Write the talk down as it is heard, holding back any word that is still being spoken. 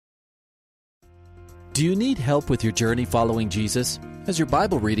Do you need help with your journey following Jesus? Has your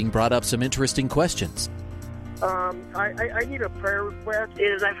Bible reading brought up some interesting questions? I need a prayer request.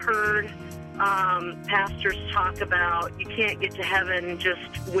 I've heard pastors talk about you can't get to heaven just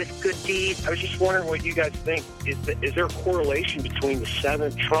with good deeds. I was just wondering what you guys think. Is there a correlation between the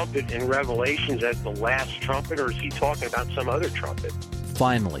seventh trumpet in Revelations as the last trumpet, or is he talking about some other trumpet?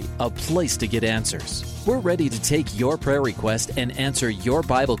 Finally, a place to get answers. We're ready to take your prayer request and answer your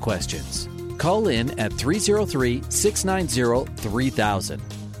Bible questions. Call in at 303-690-3000.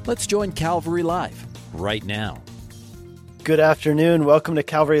 Let's join Calvary Live right now. Good afternoon. Welcome to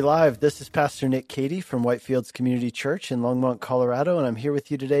Calvary Live. This is Pastor Nick Cady from Whitefields Community Church in Longmont, Colorado, and I'm here with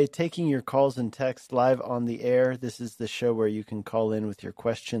you today taking your calls and texts live on the air. This is the show where you can call in with your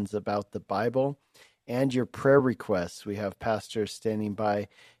questions about the Bible and your prayer requests. We have pastors standing by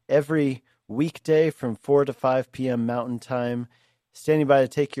every weekday from 4 to 5 p.m. Mountain Time, standing by to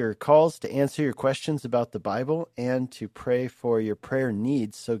take your calls, to answer your questions about the Bible, and to pray for your prayer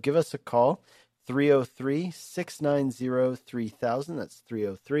needs. So give us a call, 303-690-3000. That's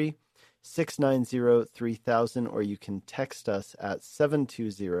 303-690-3000, or you can text us at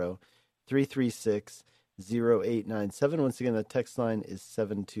 720-336-0897. Once again, the text line is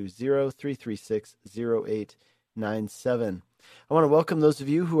 720-336-0897. I want to welcome those of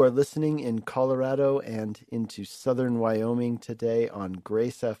you who are listening in Colorado and into southern Wyoming today on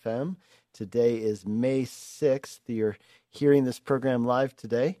Grace FM. Today is May 6th. You're hearing this program live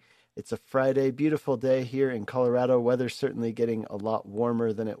today. It's a Friday, beautiful day here in Colorado. Weather's certainly getting a lot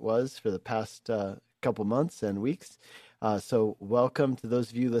warmer than it was for the past couple months and weeks. So welcome to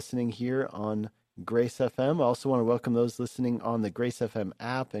those of you listening here on Grace FM. I also want to welcome those listening on the Grace FM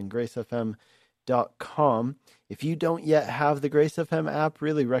app and gracefm.com. If you don't yet have the Grace FM app,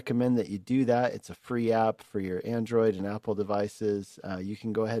 really recommend that you do that. It's a free app for your Android and Apple devices. You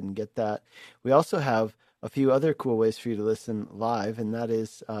can go ahead and get that. We also have a few other cool ways for you to listen live, and that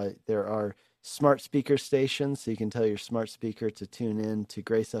is there are smart speaker stations, so you can tell your smart speaker to tune in to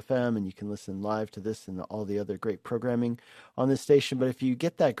Grace FM, and you can listen live to this and all the other great programming on this station. But if you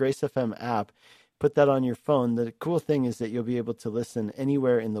get that Grace FM app, put that on your phone. The cool thing is that you'll be able to listen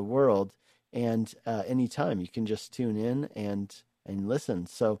anywhere in the world, and anytime you can just tune in and listen.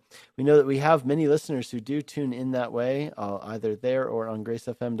 So we know that we have many listeners who do tune in that way, either there or on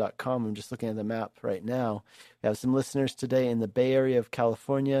gracefm.com. I'm just looking at the map right now. We have some listeners today in the Bay Area of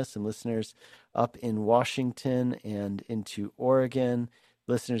California, some listeners up in Washington and into Oregon,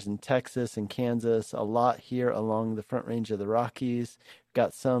 listeners in Texas and Kansas, a lot here along the Front Range of the Rockies. We've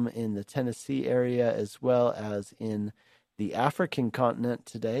got some in the Tennessee area as well as in the African continent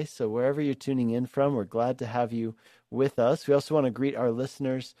today. So wherever you're tuning in from, we're glad to have you with us. We also want to greet our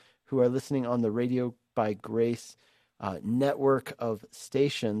listeners who are listening on the Radio by Grace network of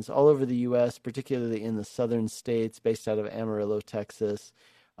stations all over the U.S., particularly in the southern states, based out of Amarillo, Texas.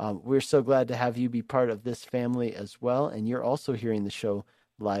 We're so glad to have you be part of this family as well, and you're also hearing the show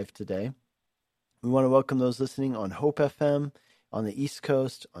live today. We want to welcome those listening on Hope FM on the East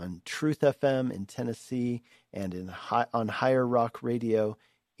Coast, on Truth FM in Tennessee, and on Higher Rock Radio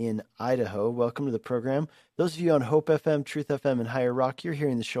in Idaho. Welcome to the program. Those of you on Hope FM, Truth FM, and Higher Rock, you're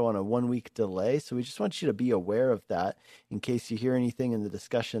hearing the show on a 1-week delay, so we just want you to be aware of that in case you hear anything in the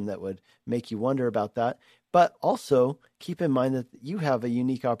discussion that would make you wonder about that. But also keep in mind that you have a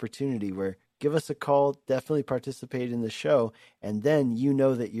unique opportunity where give us a call, definitely participate in the show, and then you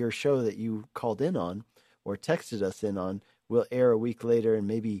know that your show that you called in on or texted us in on will air a week later, and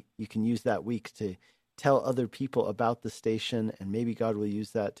maybe you can use that week to tell other people about the station, and maybe God will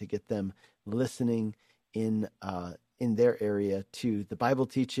use that to get them listening in their area to the Bible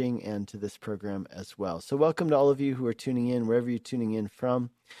teaching and to this program as well. So welcome to all of you who are tuning in, wherever you're tuning in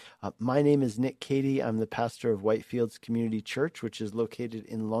from. My name is Nick Cady. I'm the pastor of Whitefields Community Church, which is located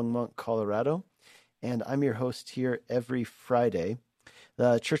in Longmont, Colorado, and I'm your host here every Friday.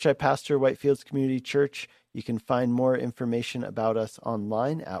 The church I pastor, Whitefields Community Church, you can find more information about us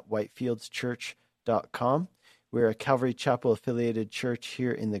online at whitefieldschurch.com. We're a Calvary Chapel affiliated church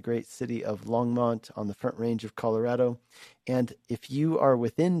here in the great city of Longmont on the Front Range of Colorado. And if you are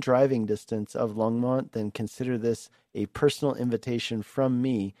within driving distance of Longmont, then consider this a personal invitation from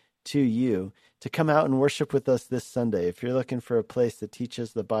me to you to come out and worship with us this Sunday. If you're looking for a place that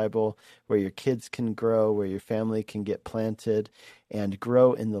teaches the Bible, where your kids can grow, where your family can get planted and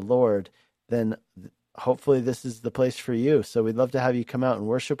grow in the Lord, then hopefully this is the place for you. So we'd love to have you come out and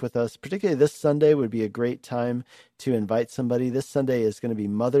worship with us. Particularly this Sunday would be a great time to invite somebody. This Sunday is going to be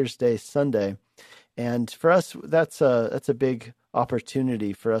Mother's Day Sunday. And for us, that's a big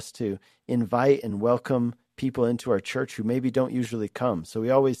opportunity for us to invite and welcome people into our church who maybe don't usually come. So we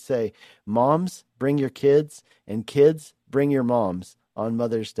always say, moms, bring your kids, and kids, bring your moms on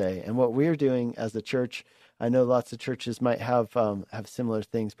Mother's Day. And what we're doing as a church, I know lots of churches might have similar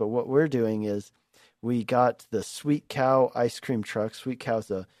things, but what we're doing is we got the Sweet Cow ice cream truck. Sweet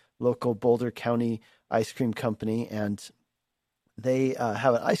Cow's a local Boulder County ice cream company, and they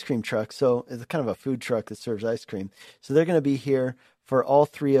have an ice cream truck. So it's kind of a food truck that serves ice cream. So they're going to be here for all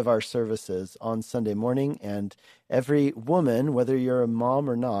three of our services on Sunday morning. And every woman, whether you're a mom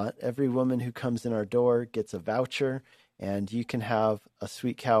or not, every woman who comes in our door gets a voucher, and you can have a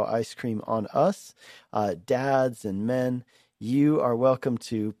Sweet Cow ice cream on us. Dads and men, you are welcome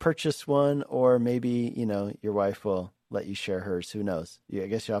to purchase one, or maybe, your wife will let you share hers. Who knows? I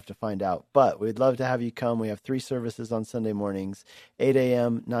guess you'll have to find out. But we'd love to have you come. We have 3 services on Sunday mornings, 8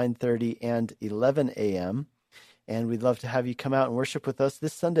 a.m., 9:30, and 11 a.m., and we'd love to have you come out and worship with us.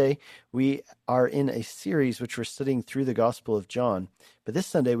 This Sunday, we are in a series which we're studying through the Gospel of John. But this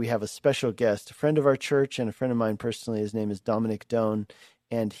Sunday, we have a special guest, a friend of our church and a friend of mine personally. His name is Dominic Doan,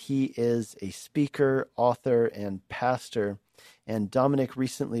 and he is a speaker, author, and pastor. And Dominic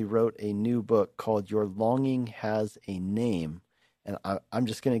recently wrote a new book called Your Longing Has a Name. And I'm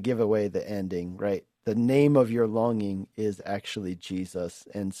just going to give away the ending, right? The name of your longing is actually Jesus.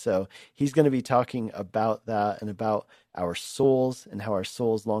 And so he's going to be talking about that and about our souls and how our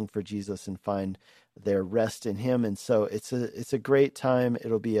souls long for Jesus and find their rest in him. And so it's a great time.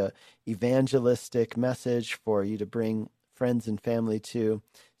 It'll be a evangelistic message for you to bring friends and family to.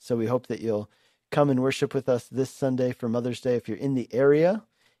 So we hope that you'll come and worship with us this Sunday for Mother's Day. If you're in the area,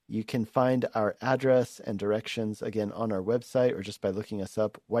 you can find our address and directions, again, on our website or just by looking us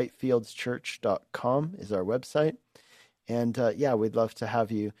up. whitefieldschurch.com is our website. And we'd love to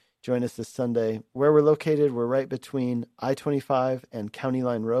have you join us this Sunday. Where we're located, we're right between I-25 and County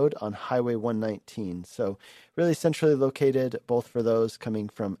Line Road on Highway 119. So really centrally located, both for those coming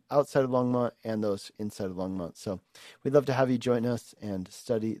from outside of Longmont and those inside of Longmont. So we'd love to have you join us and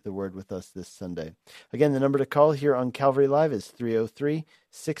study the Word with us this Sunday. Again, the number to call here on Calvary Live is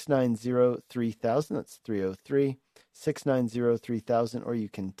 303-690-3000. That's 303-690-3000. Or you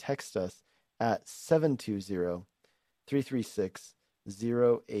can text us at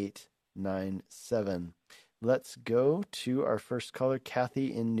 720-336-0897. Let's go to our first caller,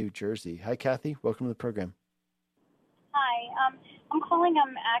 Kathy in New Jersey. Hi, Kathy. Welcome to the program. Hi. I'm calling.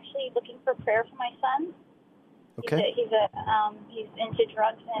 I'm actually looking for prayer for my son. Okay. He's into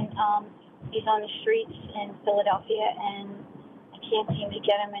drugs, and he's on the streets in Philadelphia, and I can't seem to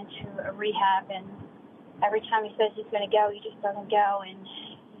get him into a rehab. And every time he says he's going to go, he just doesn't go, and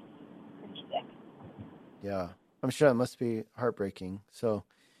he's pretty sick. Yeah. I'm sure that must be heartbreaking. So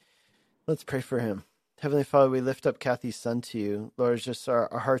let's pray for him. Heavenly Father, we lift up Kathy's son to you. Lord, just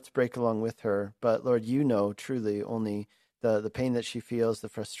our hearts break along with her. But Lord, you know truly only the pain that she feels, the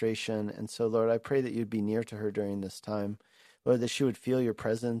frustration. And so, Lord, I pray that you'd be near to her during this time. Lord, that she would feel your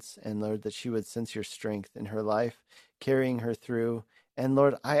presence, and Lord, that she would sense your strength in her life, carrying her through. And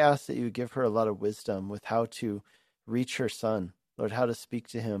Lord, I ask that you would give her a lot of wisdom with how to reach her son. Lord, how to speak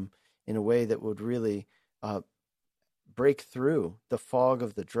to him in a way that would really break through the fog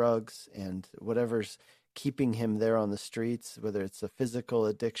of the drugs and whatever's keeping him there on the streets, whether it's a physical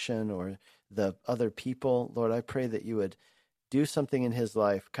addiction or the other people. Lord, I pray that you would do something in his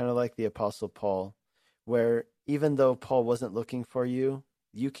life, kind of like the Apostle Paul, where even though Paul wasn't looking for you,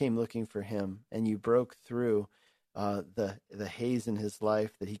 you came looking for him, and you broke through the haze in his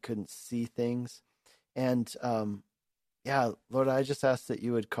life that he couldn't see things. And Lord, I just ask that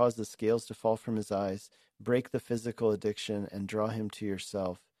you would cause the scales to fall from his eyes, break the physical addiction, and draw him to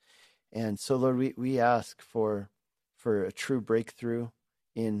yourself. And so, Lord, we ask for a true breakthrough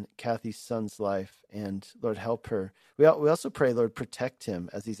in Kathy's son's life, and Lord, help her. We also pray, Lord, protect him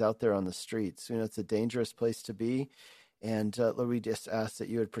as he's out there on the streets. You know, it's a dangerous place to be, and Lord, we just ask that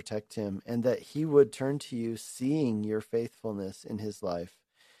you would protect him and that he would turn to you, seeing your faithfulness in his life.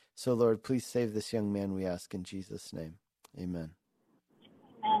 So, Lord, please save this young man, we ask in Jesus' name. Amen.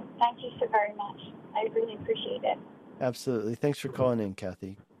 Amen. Thank you so very much. I really appreciate it. Absolutely. Thanks for calling in,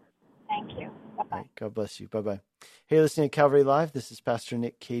 Kathy. Thank you. Bye-bye. Right, God bless you. Bye-bye. Hey, listening to Calvary Live. This is Pastor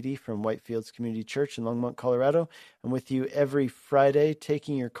Nick Cady from Whitefields Community Church in Longmont, Colorado. I'm with you every Friday,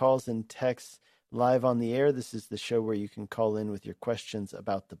 taking your calls and texts live on the air. This is the show where you can call in with your questions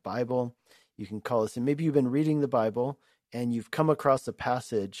about the Bible. You can call us, and maybe you've been reading the Bible and you've come across a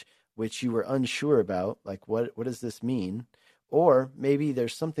passage which you were unsure about, like what does this mean? Or maybe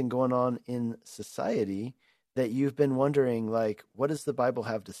there's something going on in society that you've been wondering, like, what does the Bible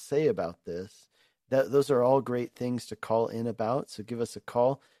have to say about this? Those are all great things to call in about. So give us a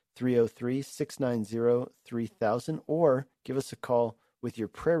call, 303-690-3000, or give us a call with your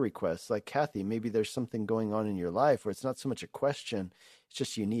prayer requests. Like Kathy, maybe there's something going on in your life where it's not so much a question, it's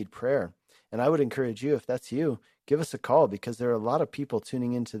just you need prayer. And I would encourage you, if that's you, give us a call, because there are a lot of people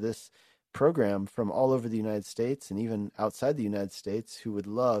tuning into this program from all over the United States and even outside the United States who would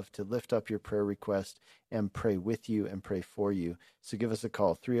love to lift up your prayer request and pray with you and pray for you. So give us a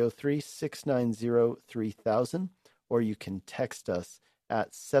call, 303-690-3000, or you can text us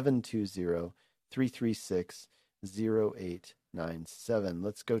at 720-336-0897.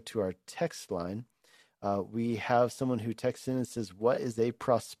 Let's go to our text line. We have someone who texts in and says, what is a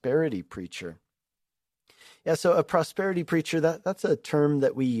prosperity preacher? Yeah, so a prosperity preacher, that's a term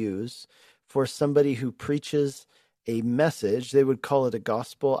that we use for somebody who preaches a message. They would call it a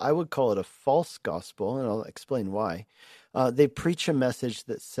gospel. I would call it a false gospel, and I'll explain why. They preach a message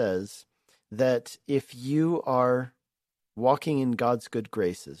that says that if you are walking in God's good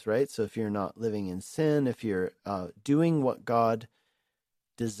graces, right? So if you're not living in sin, if you're doing what God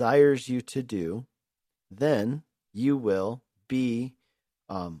desires you to do, then you will be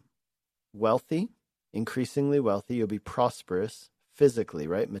wealthy, increasingly wealthy. You'll be prosperous physically,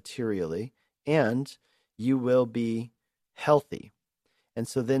 right? Materially, and you will be healthy. And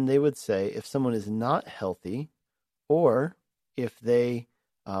so then they would say, if someone is not healthy, or if they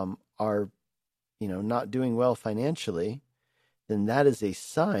are, not doing well financially, then that is a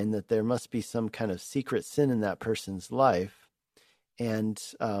sign that there must be some kind of secret sin in that person's life, and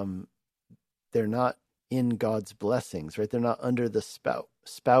they're not in God's blessings, right? They're not under the spout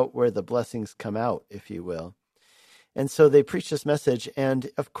where the blessings come out, if you will. And so they preach this message, and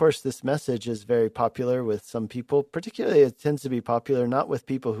of course this message is very popular with some people. Particularly it tends to be popular not with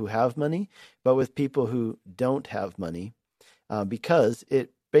people who have money, but with people who don't have money, because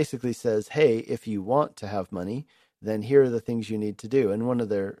it basically says, hey, if you want to have money, then here are the things you need to do. And one of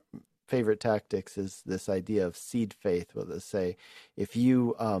their favorite tactics is this idea of seed faith, where they say, if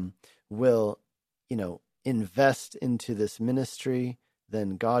you will, invest into this ministry,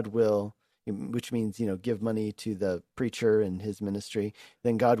 then God will, which means, give money to the preacher and his ministry,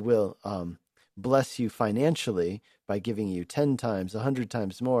 then God will bless you financially by giving you 10 times, 100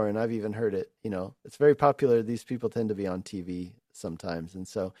 times more. And I've even heard it, it's very popular. These people tend to be on TV sometimes. And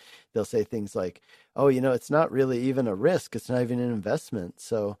so they'll say things like, oh, it's not really even a risk. It's not even an investment.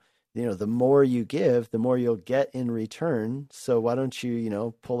 So, the more you give, the more you'll get in return. So why don't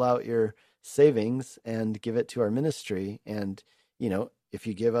you, pull out your savings and give it to our ministry? And, if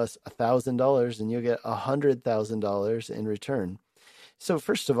you give us $1,000, then you'll get $100,000 in return. So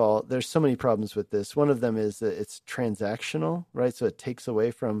first of all, there's so many problems with this. One of them is that it's transactional, right? So it takes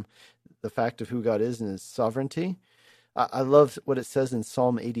away from the fact of who God is and his sovereignty. I love what it says in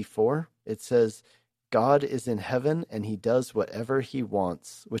Psalm 84. It says, God is in heaven and he does whatever he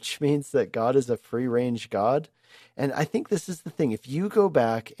wants, which means that God is a free-range God. And I think this is the thing. If you go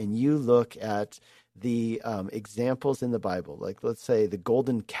back and you look at the examples in the Bible, like let's say the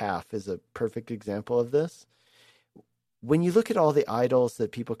golden calf is a perfect example of this. When you look at all the idols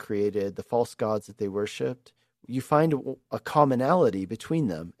that people created, the false gods that they worshipped, you find a commonality between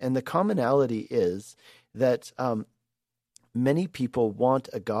them. And the commonality is that many people want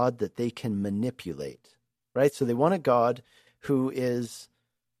a God that they can manipulate, right? So they want a God who is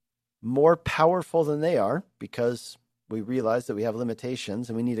more powerful than they are, because we realize that we have limitations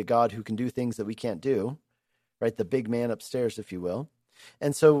and we need a God who can do things that we can't do, right? The big man upstairs, if you will.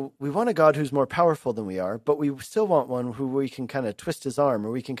 And so we want a God who's more powerful than we are, but we still want one who we can kind of twist his arm,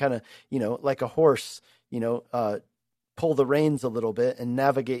 or we can kind of, like a horse, pull the reins a little bit and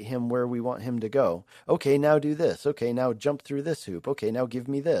navigate him where we want him to go. Okay, now do this. Okay, now jump through this hoop. Okay, now give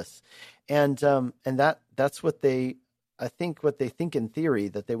me this. And that's what they think in theory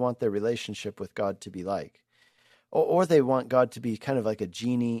that they want their relationship with God to be like. Or they want God to be kind of like a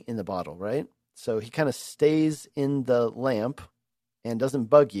genie in the bottle, right? So he kind of stays in the lamp and doesn't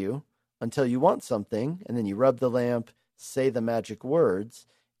bug you until you want something, and then you rub the lamp, say the magic words,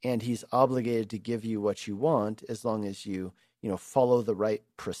 and he's obligated to give you what you want as long as you follow the right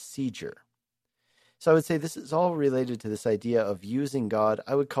procedure. So I would say this is all related to this idea of using God.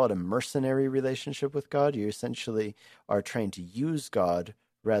 I would call it a mercenary relationship with God. You essentially are trying to use God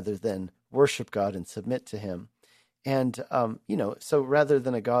rather than worship God and submit to him. And, so rather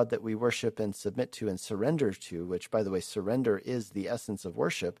than a God that we worship and submit to and surrender to, which, by the way, surrender is the essence of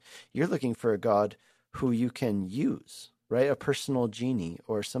worship, you're looking for a God who you can use, right? A personal genie,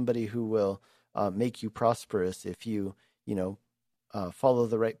 or somebody who will make you prosperous if you, follow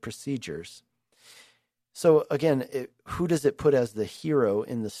the right procedures. So again, who does it put as the hero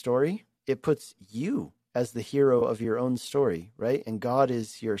in the story? It puts you as the hero of your own story, right? And God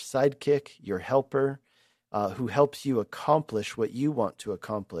is your sidekick, your helper, who helps you accomplish what you want to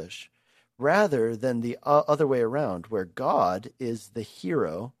accomplish, rather than the other way around, where God is the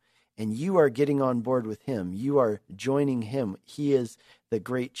hero and you are getting on board with him. You are joining him. He is the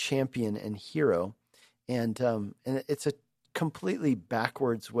great champion and hero. And it's a completely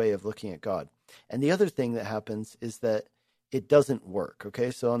backwards way of looking at God. And the other thing that happens is that it doesn't work.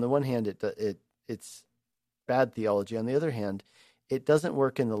 Okay, so on the one hand, it's bad theology. On the other hand, it doesn't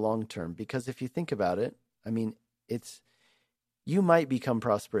work in the long term, because if you think about it, I mean, you might become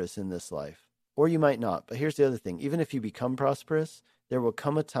prosperous in this life, or you might not. But here's the other thing: even if you become prosperous, there will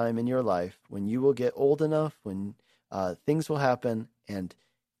come a time in your life when you will get old enough, when things will happen, and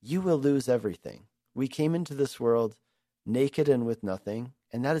you will lose everything. We came into this world naked and with nothing,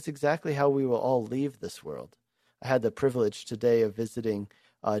 and that is exactly how we will all leave this world. I had the privilege today of visiting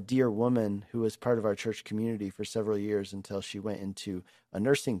a dear woman who was part of our church community for several years until she went into a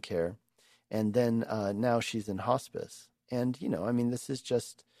nursing care, and then now she's in hospice. And, I mean, this is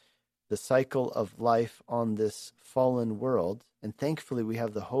just the cycle of life on this fallen world, and thankfully we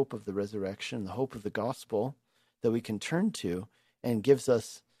have the hope of the resurrection, the hope of the gospel that we can turn to, and gives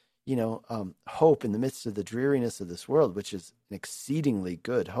us hope in the midst of the dreariness of this world, which is an exceedingly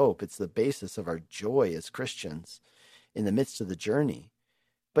good hope. It's the basis of our joy as Christians in the midst of the journey.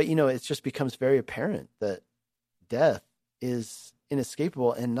 But, it just becomes very apparent that death is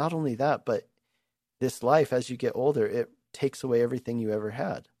inescapable. And not only that, but this life, as you get older, it takes away everything you ever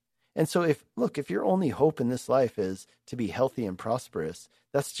had. And so if your only hope in this life is to be healthy and prosperous,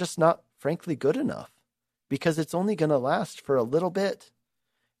 that's just not, frankly, good enough, because it's only going to last for a little bit.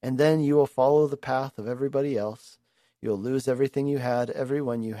 And then you will follow the path of everybody else. You'll lose everything you had,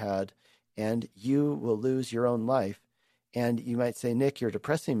 everyone you had, and you will lose your own life. And you might say, Nick, you're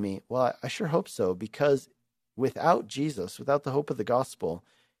depressing me. Well, I sure hope so, because without Jesus, without the hope of the gospel,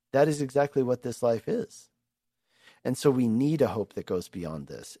 that is exactly what this life is. And so we need a hope that goes beyond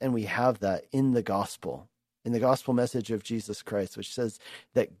this. And we have that in the gospel message of Jesus Christ, which says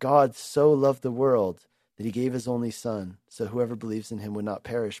that God so loved the world that he gave his only son, so whoever believes in him would not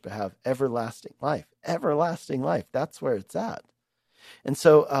perish, but have everlasting life. Everlasting life. That's where it's at. And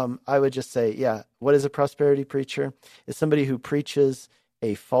so I would just say, what is a prosperity preacher? It's somebody who preaches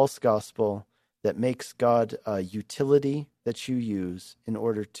a false gospel that makes God a utility that you use in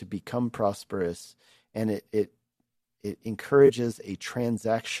order to become prosperous. And it encourages a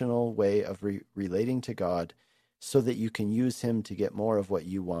transactional way of relating to God so that you can use him to get more of what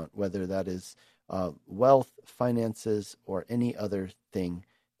you want, whether that is wealth, finances, or any other thing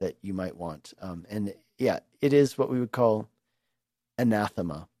that you might want. It is what we would call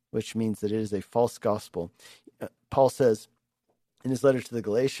anathema, which means that it is a false gospel. Paul says in his letter to the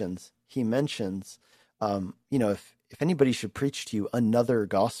Galatians, he mentions, if anybody should preach to you another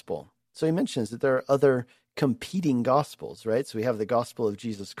gospel. So he mentions that there are other competing gospels, right? So we have the gospel of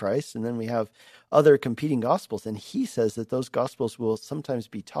Jesus Christ, and then we have other competing gospels. And he says that those gospels will sometimes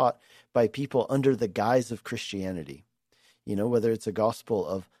be taught by people under the guise of Christianity. Whether it's a gospel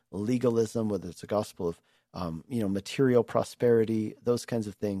of legalism, whether it's a gospel of, material prosperity, those kinds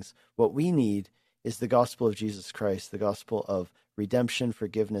of things. What we need is the gospel of Jesus Christ, the gospel of redemption,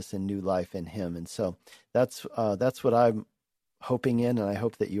 forgiveness, and new life in him. And so that's what I'm hoping in, and I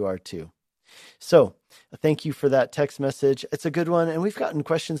hope that you are too. So thank you for that text message. It's a good one. And we've gotten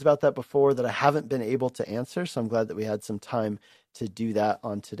questions about that before that I haven't been able to answer. So I'm glad that we had some time to do that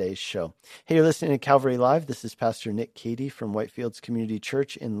on today's show. Hey, you're listening to Calvary Live. This is Pastor Nick Cady from Whitefields Community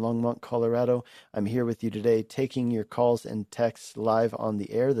Church in Longmont, Colorado. I'm here with you today, taking your calls and texts live on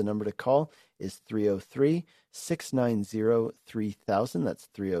the air. The number to call is 303-690-3000. That's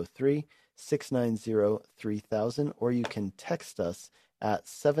 303-690-3000. Or you can text us at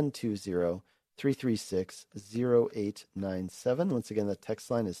 720-336-0897. Once again, the text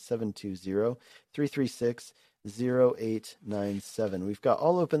line is 720-336-0897. We've got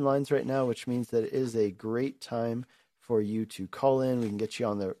all open lines right now, which means that it is a great time for you to call in. We can get you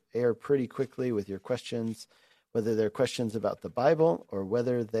on the air pretty quickly with your questions, whether they're questions about the Bible or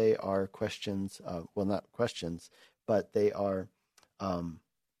whether they are questions, not questions, but they are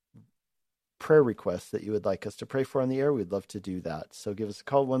prayer requests that you would like us to pray for on the air. We'd love to do that. So give us a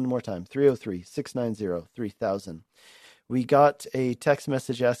call one more time, 303-690-3000. We got a text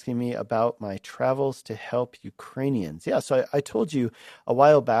message asking me about my travels to help Ukrainians. Yeah, so I told you a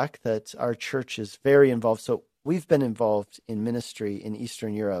while back that our church is very involved. So we've been involved in ministry in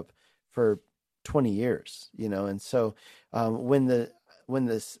Eastern Europe for 20 years, and so when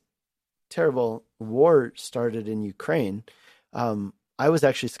this terrible war started in Ukraine, I was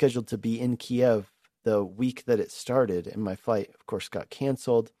actually scheduled to be in Kiev the week that it started, and my flight, of course, got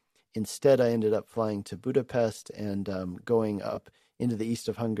canceled. Instead, I ended up flying to Budapest and going up into the east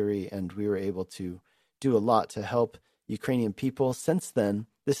of Hungary, and we were able to do a lot to help Ukrainian people. Since then,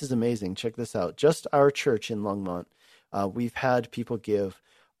 this is amazing. Check this out. Just our church in Longmont, we've had people give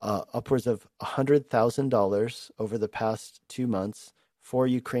upwards of $100,000 over the past 2 months for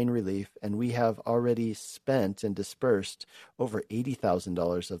Ukraine relief, and we have already spent and dispersed over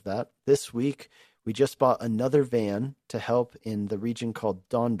 $80,000 of that. This week, we just bought another van to help in the region called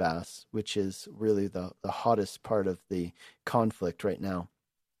Donbass, which is really the hottest part of the conflict right now.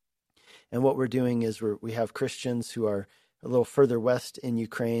 And what we're doing is we have Christians who are a little further west in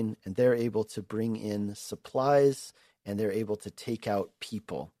Ukraine, and they're able to bring in supplies, and they're able to take out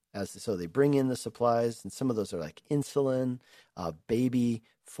people. So they bring in the supplies, and some of those are like insulin, baby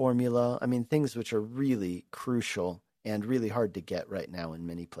formula. I mean, things which are really crucial and really hard to get right now in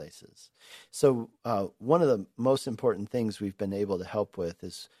many places. So one of the most important things we've been able to help with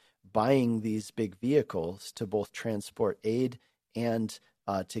is buying these big vehicles to both transport aid and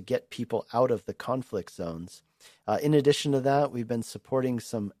to get people out of the conflict zones. In addition to that, we've been supporting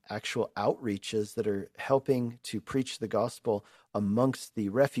some actual outreaches that are helping to preach the gospel amongst the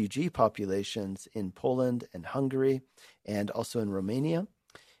refugee populations in Poland and Hungary and also in Romania.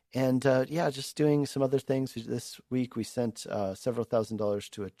 And just doing some other things. This week we sent several $1,000s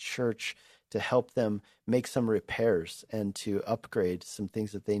to a church to help them make some repairs and to upgrade some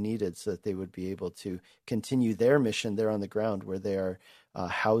things that they needed so that they would be able to continue their mission there on the ground where they are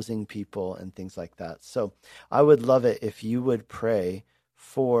housing people and things like that. So I would love it if you would pray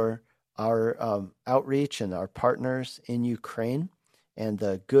for our outreach and our partners in Ukraine and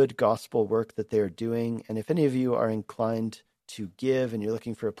the good gospel work that they're doing. And if any of you are inclined to give and you're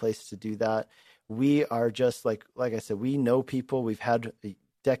looking for a place to do that, we are just like I said, we know people. We've had a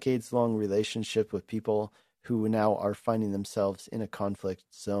decades-long relationship with people who now are finding themselves in a conflict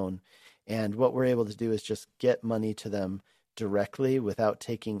zone. And what we're able to do is just get money to them directly without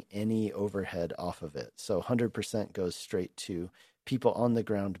taking any overhead off of it. So 100% goes straight to people on the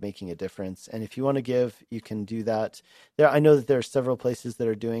ground making a difference. And if you want to give, you can do that. I know that there are several places that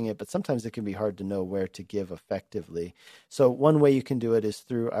are doing it, but sometimes it can be hard to know where to give effectively. So one way you can do it is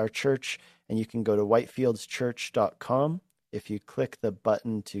through our church, and you can go to whitefieldschurch.com. If you click the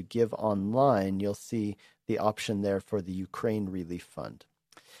button to give online, you'll see the option there for the Ukraine Relief Fund.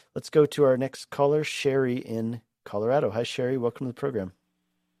 Let's go to our next caller, Sherry in Colorado. Hi, Sherry. Welcome to the program.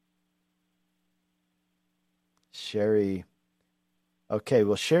 Sherry. Okay,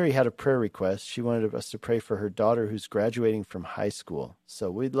 well, Sherry had a prayer request. She wanted us to pray for her daughter who's graduating from high school.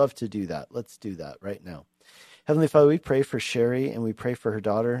 So we'd love to do that. Let's do that right now. Heavenly Father, we pray for Sherry and we pray for her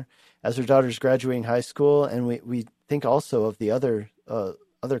daughter as her daughter's graduating high school. And we think also of the other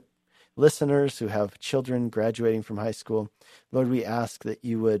listeners who have children graduating from high school. Lord, we ask that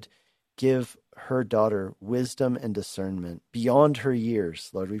you would give her daughter wisdom and discernment beyond her years.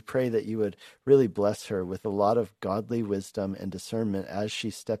 Lord, we pray that you would really bless her with a lot of godly wisdom and discernment as she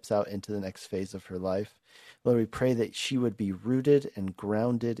steps out into the next phase of her life. Lord, we pray that she would be rooted and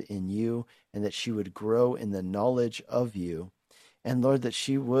grounded in you and that she would grow in the knowledge of you. And Lord, that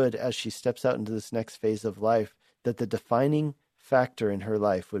she would, as she steps out into this next phase of life, that the defining factor in her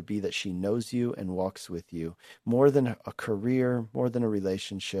life would be that she knows you and walks with you more than a career, more than a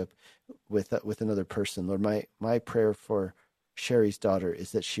relationship with another person. Lord, my prayer for Sherry's daughter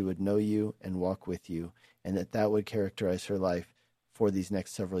is that she would know you and walk with you, and that would characterize her life for these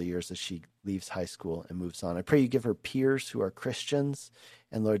next several years as she leaves high school and moves on. I pray you give her peers who are Christians,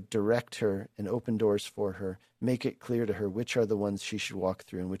 and Lord, direct her and open doors for her. Make it clear to her which are the ones she should walk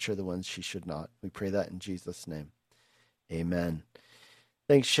through and which are the ones she should not. We pray that in Jesus' name. Amen.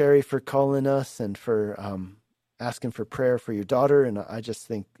 Thanks, Sherry, for calling us and for asking for prayer for your daughter. And I just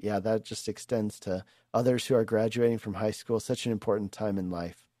think, that just extends to others who are graduating from high school. Such an important time in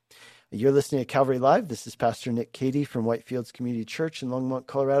life. You're listening to Calvary Live. This is Pastor Nick Cady from Whitefields Community Church in Longmont,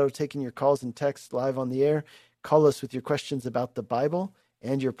 Colorado, taking your calls and texts live on the air. Call us with your questions about the Bible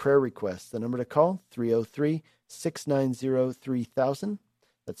and your prayer requests. The number to call, 303-690-3000.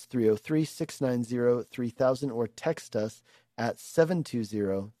 That's 303-690-3000, or text us at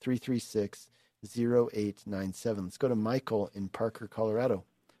 720-336-0897. Let's go to Michael in Parker, Colorado.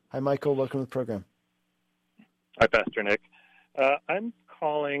 Hi, Michael. Welcome to the program. Hi, Pastor Nick. I'm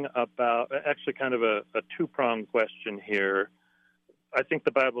calling about actually kind of a two-pronged question here. I think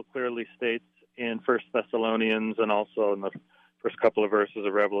the Bible clearly states in 1 Thessalonians and also in the first couple of verses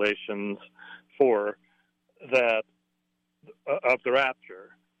of Revelations 4 that of the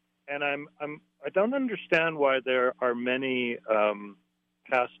rapture. And I don't understand why there are many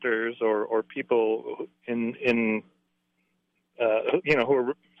pastors or people who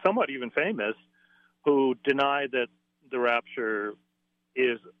are somewhat even famous, who deny that the rapture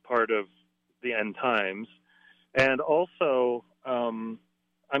is part of the end times. And also, I'm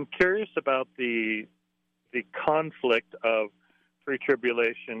curious about the conflict of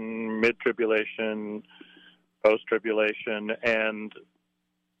pre-tribulation, mid-tribulation, post-tribulation, and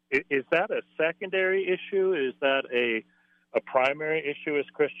is that a secondary issue? Is that a primary issue as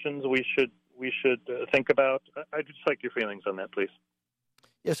Christians we should think about? I'd just like your feelings on that, please.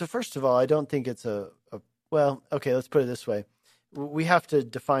 Yeah, so first of all, I don't think it's well, okay, let's put it this way. We have to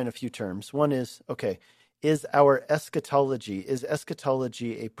define a few terms. One is, okay, is eschatology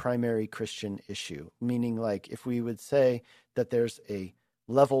a primary Christian issue? Meaning, like, if we would say that there's a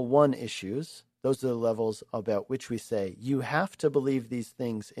level 1 issues, those are the levels about which we say you have to believe these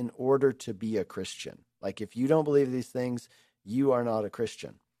things in order to be a Christian. Like, if you don't believe these things, you are not a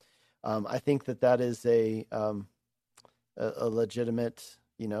Christian. I think that is a legitimate,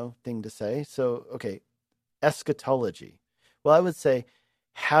 thing to say. So, okay, eschatology. Well, I would say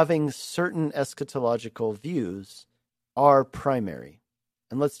having certain eschatological views are primary.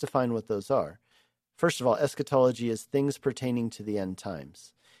 And let's define what those are. First of all, eschatology is things pertaining to the end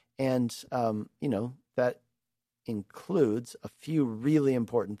times. And, that includes a few really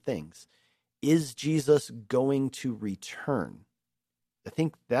important things. Is Jesus going to return? I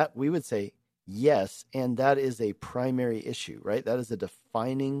think that we would say yes, and that is a primary issue, right? That is a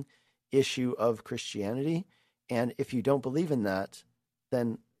defining issue of Christianity. And if you don't believe in that,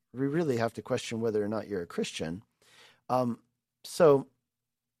 then we really have to question whether or not you're a Christian. So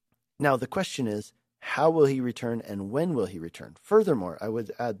now the question is, how will he return and when will he return? Furthermore, I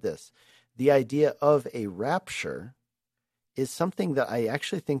would add this. The idea of a rapture is something that I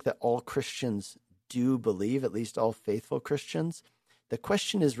actually think that all Christians do believe, at least all faithful Christians. The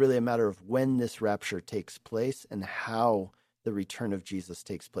question is really a matter of when this rapture takes place and how the return of Jesus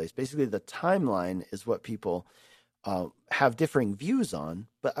takes place. Basically, the timeline is what people have differing views on,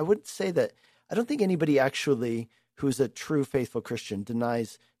 but I wouldn't say that, I don't think anybody actually who's a true faithful Christian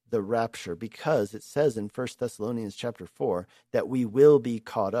denies the rapture, because it says in 1 Thessalonians chapter 4 that we will be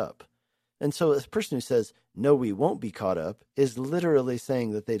caught up. And so a person who says, no, we won't be caught up, is literally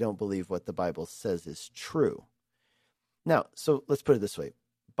saying that they don't believe what the Bible says is true. Now, so let's put it this way.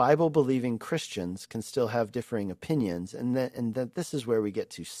 Bible-believing Christians can still have differing opinions, and that this is where we get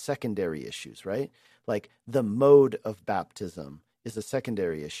to secondary issues, right? Like the mode of baptism is a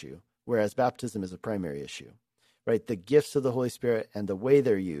secondary issue, whereas baptism is a primary issue, right? The gifts of the Holy Spirit and the way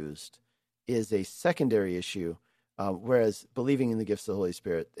they're used is a secondary issue, whereas believing in the gifts of the Holy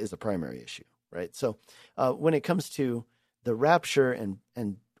Spirit is a primary issue, right? So when it comes to the rapture and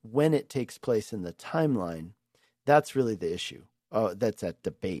when it takes place in the timeline, that's really the issue. That's at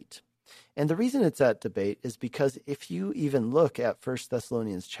debate. And the reason it's at debate is because if you even look at 1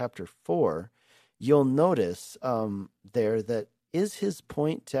 Thessalonians chapter 4, you'll notice there that is his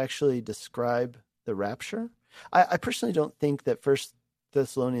point to actually describe the rapture? I personally don't think that 1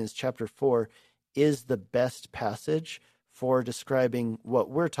 Thessalonians chapter 4 is the best passage for describing what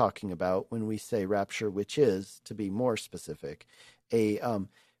we're talking about when we say rapture, which is, to be more specific, a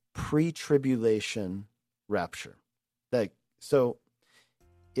pre-tribulation rapture. So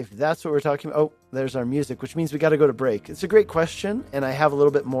if that's what we're talking about, there's our music, which means we got to go to break. It's a great question, and I have a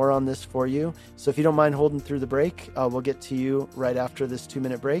little bit more on this for you. So if you don't mind holding through the break, we'll get to you right after this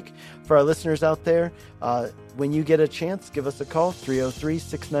 2-minute break. For our listeners out there, when you get a chance, give us a call,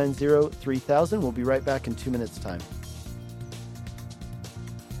 303-690-3000. We'll be right back in 2 minutes' time.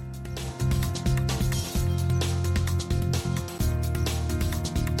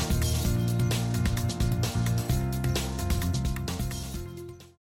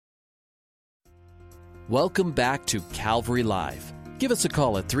 Welcome back to Calvary Live. Give us a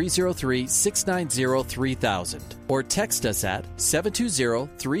call at 303-690-3000 or text us at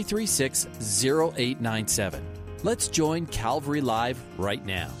 720-336-0897. Let's join Calvary Live right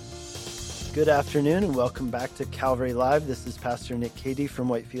now. Good afternoon and welcome back to Calvary Live. This is Pastor Nick Cady from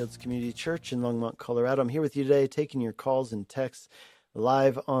Whitefields Community Church in Longmont, Colorado. I'm here with you today taking your calls and texts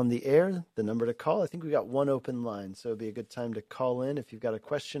live on the air. The number to call, I think we got one open line, so it'd be a good time to call in. If you've got a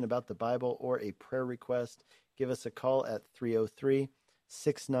question about the Bible or a prayer request, give us a call at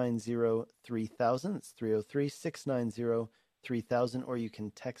 303-690-3000. It's 303-690-3000, or you can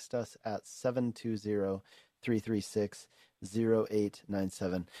text us at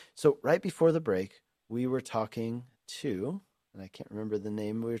 720-336-0897. So right before the break, we were talking to, and I can't remember the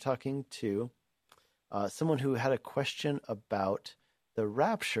name, we were talking to someone who had a question about the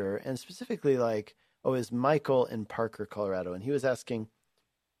rapture, and specifically is Michael in Parker, Colorado. And he was asking,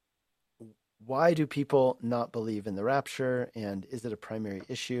 why do people not believe in the rapture, and is it a primary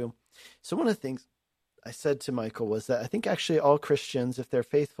issue? So one of the things I said to Michael was that I think actually all Christians, if they're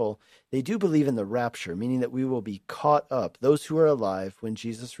faithful, they do believe in the rapture, meaning that we will be caught up. Those who are alive when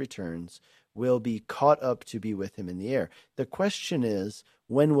Jesus returns will be caught up to be with him in the air. The question is,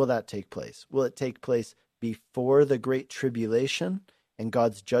 when will that take place? Will it take place before the Great Tribulation and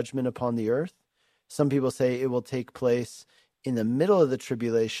God's judgment upon the earth? Some people say it will take place in the middle of the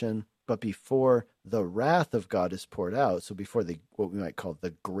tribulation, but before the wrath of God is poured out. So before what we might call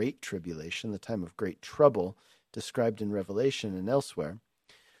the Great Tribulation, the time of great trouble described in Revelation and elsewhere.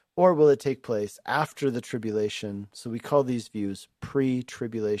 Or will it take place after the tribulation? So we call these views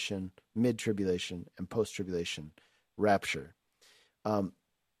pre-tribulation, mid-tribulation, and post-tribulation rapture.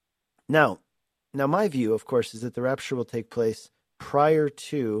 Now my view, of course, is that the rapture will take place prior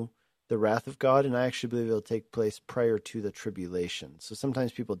to the wrath of God, and I actually believe it will take place prior to the tribulation. So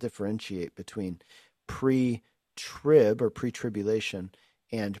sometimes people differentiate between pre-trib or pre-tribulation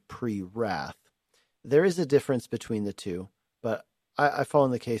and pre-wrath. There is a difference between the two, but I fall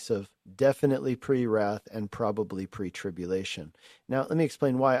in the case of definitely pre-wrath and probably pre-tribulation. Now, let me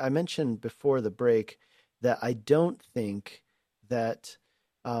explain why. I mentioned before the break that I don't think that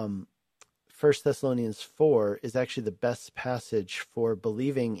 1 Thessalonians 4 is actually the best passage for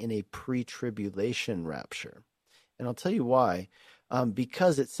believing in a pre-tribulation rapture. And I'll tell you why.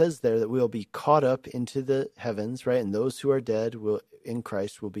 Because it says there that we'll be caught up into the heavens, right? And those who are dead in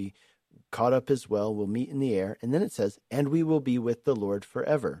Christ will be caught up as well, will meet in the air. And then it says, and we will be with the Lord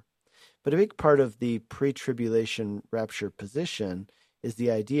forever. But a big part of the pre-tribulation rapture position is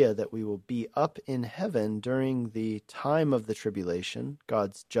the idea that we will be up in heaven during the time of the tribulation,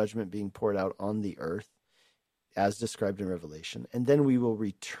 God's judgment being poured out on the earth, as described in Revelation. And then we will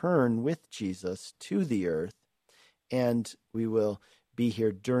return with Jesus to the earth, and we will be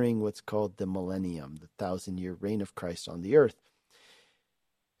here during what's called the millennium, the 1,000-year reign of Christ on the earth.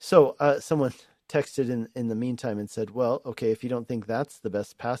 So someone texted in the meantime and said, well, okay, if you don't think that's the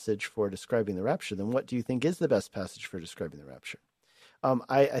best passage for describing the rapture, then what do you think is the best passage for describing the rapture?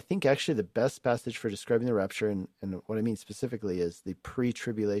 I think actually the best passage for describing the rapture, and what I mean specifically is the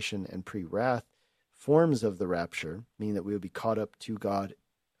pre-tribulation and pre-wrath forms of the rapture, meaning that we will be caught up to God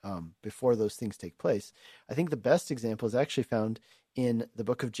before those things take place. I think the best example is actually found in the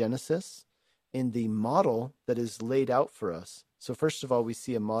book of Genesis, in the model that is laid out for us. So first of all, we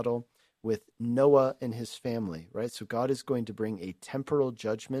see a model with Noah and his family, right? So God is going to bring a temporal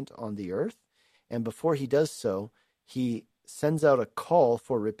judgment on the earth. And before he does so, he sends out a call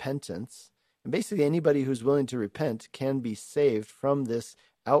for repentance. And basically anybody who's willing to repent can be saved from this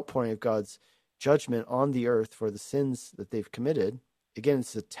outpouring of God's judgment on the earth for the sins that they've committed. Again,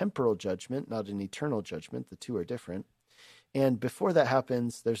 it's a temporal judgment, not an eternal judgment. The two are different. And before that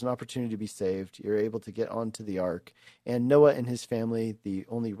happens, there's an opportunity to be saved. You're able to get onto the ark. And Noah and his family, the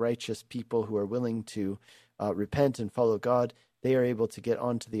only righteous people who are willing to repent and follow God, they are able to get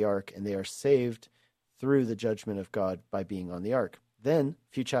onto the ark, and they are saved through the judgment of God by being on the ark. Then,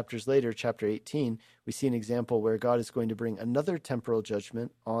 a few chapters later, chapter 18, we see an example where God is going to bring another temporal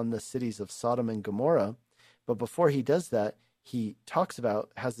judgment on the cities of Sodom and Gomorrah. But before he does that, he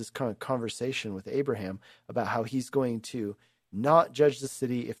has this kind of conversation with Abraham about how he's going to not judge the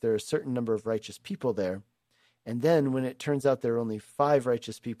city if there are a certain number of righteous people there. And then when it turns out there are only 5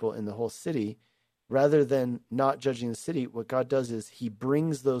 righteous people in the whole city, rather than not judging the city, what God does is he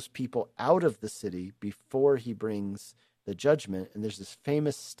brings those people out of the city before he brings the judgment. And there's this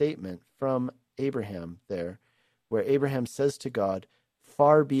famous statement from Abraham there, where Abraham says to God,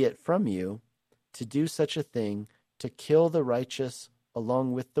 "Far be it from you to do such a thing, to kill the righteous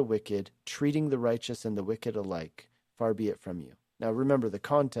along with the wicked, treating the righteous and the wicked alike. Far be it from you." Now remember, the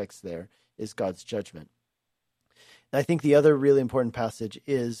context there is God's judgment. And I think the other really important passage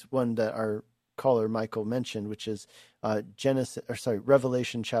is one that our caller Michael mentioned, which is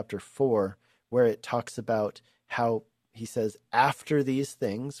Revelation chapter 4, where it talks about how he says, after these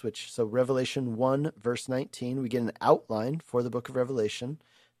things, so Revelation 1, verse 19, we get an outline for the book of Revelation,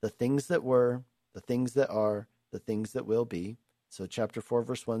 the things that were, the things that are, the things that will be. So chapter 4,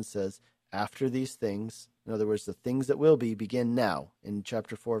 verse 1 says, after these things, in other words, the things that will be begin now. In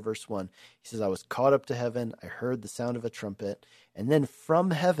chapter 4, verse 1, he says, I was caught up to heaven, I heard the sound of a trumpet, and then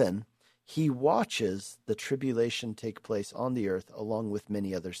from heaven, he watches the tribulation take place on the earth along with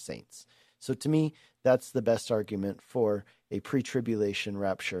many other saints. So to me, that's the best argument for a pre-tribulation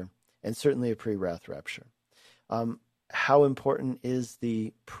rapture and certainly a pre-wrath rapture. How important is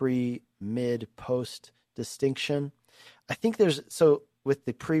the pre, mid, post distinction? I think with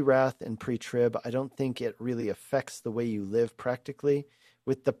the pre-wrath and pre-trib, I don't think it really affects the way you live practically.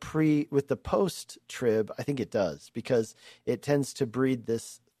 With the post trib, I think it does, because it tends to breed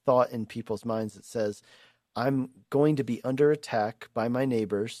this thought in people's minds that says, I'm going to be under attack by my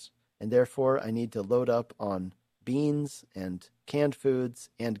neighbors, and therefore I need to load up on beans and canned foods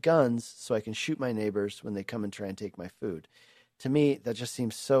and guns so I can shoot my neighbors when they come and try and take my food. To me, that just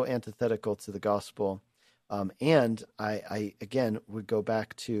seems so antithetical to the gospel. And I again would go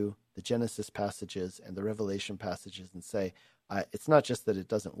back to the Genesis passages and the Revelation passages and say, it's not just that it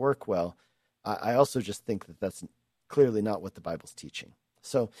doesn't work well. I also just think that that's clearly not what the Bible's teaching.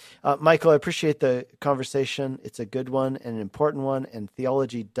 So, Michael, I appreciate the conversation. It's a good one and an important one, and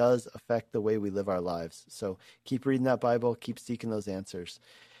theology does affect the way we live our lives. So keep reading that Bible, keep seeking those answers.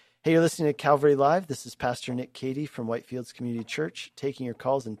 Hey, you're listening to Calvary Live. This is Pastor Nick Cady from Whitefields Community Church, taking your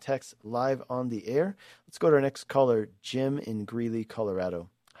calls and texts live on the air. Let's go to our next caller, Jim in Greeley, Colorado.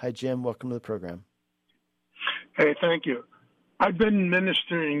 Hi, Jim. Welcome to the program. Hey, thank you. I've been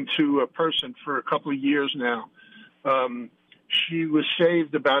ministering to a person for a couple of years now. She was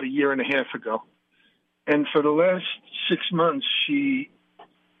saved about a year and a half ago. And for the last 6 months, she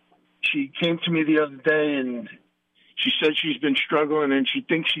came to me the other day and she said she's been struggling and she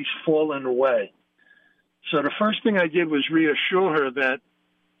thinks she's fallen away. So the first thing I did was reassure her that,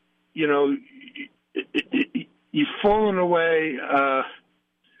 you know, you've fallen away.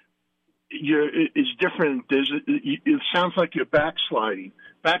 It's different. It sounds like you're backsliding.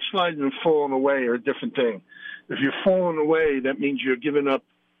 Backsliding and falling away are a different thing. If you're falling away, that means you're giving up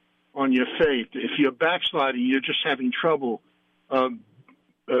on your faith. If you're backsliding, you're just having trouble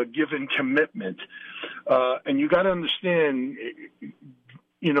giving commitment. And you got to understand,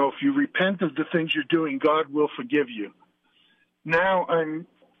 you know, if you repent of the things you're doing, God will forgive you. Now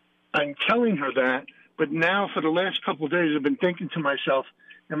I'm telling her that, but now for the last couple of days I've been thinking to myself,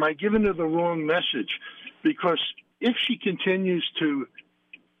 am I giving her the wrong message? Because if she continues to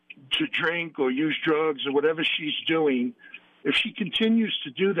drink or use drugs or whatever she's doing, if she continues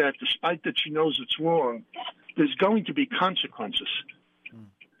to do that, despite that she knows it's wrong, there's going to be consequences.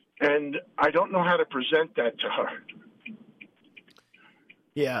 And I don't know how to present that to her.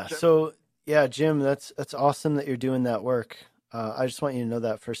 Yeah. So, yeah, Jim, that's awesome that you're doing that work. I just want you to know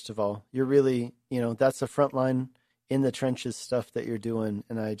that, first of all, you're really, you know, that's the front line in the trenches stuff that you're doing.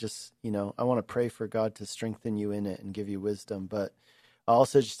 And I just, you know, I want to pray for God to strengthen you in it and give you wisdom. But I'll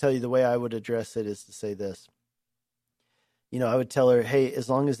also just tell you the way I would address it is to say this. You know, I would tell her, hey, as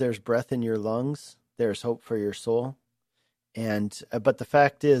long as there's breath in your lungs, there's hope for your soul. And, but the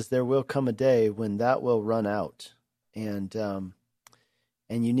fact is there will come a day when that will run out. And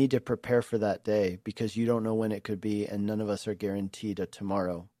you need to prepare for that day because you don't know when it could be. And none of us are guaranteed a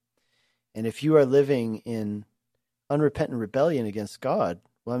tomorrow. And if you are living in unrepentant rebellion against God,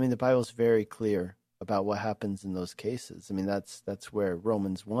 well, I mean, the Bible's very clear about what happens in those cases. I mean, that's where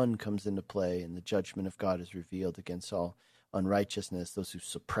Romans 1 comes into play, and the judgment of God is revealed against all unrighteousness, those who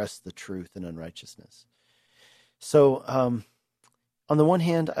suppress the truth in unrighteousness. So, on the one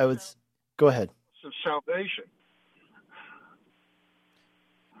hand, I would go ahead. So salvation.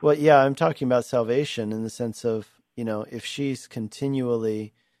 Well, yeah, I'm talking about salvation in the sense of, you know, if she's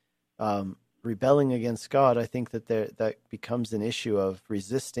continually rebelling against God, I think that that becomes an issue of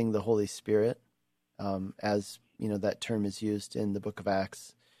resisting the Holy Spirit, as you know, that term is used in the book of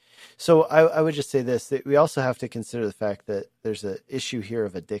Acts. So I would just say this, that we also have to consider the fact that there's an issue here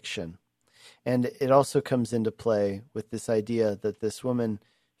of addiction. And it also comes into play with this idea that this woman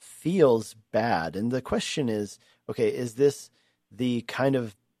feels bad. And the question is, okay, is this the kind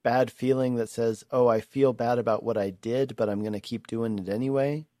of bad feeling that says, oh, I feel bad about what I did, but I'm going to keep doing it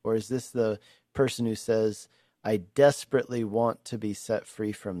anyway? Or is this the person who says, I desperately want to be set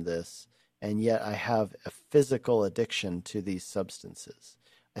free from this, and yet I have a physical addiction to these substances?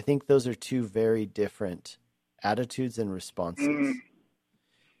 I think those are two very different attitudes and responses.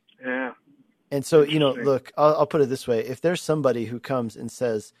 Yeah. And so, you know, look, I'll put it this way. If there's somebody who comes and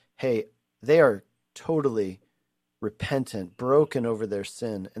says, hey, they are totally repentant, broken over their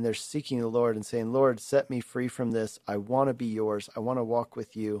sin, and they're seeking the Lord and saying, Lord, set me free from this. I want to be yours. I want to walk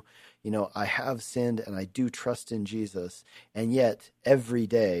with you. You know, I have sinned and I do trust in Jesus. And yet every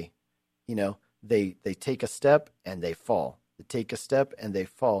day, you know, they take a step and they fall. They take a step and they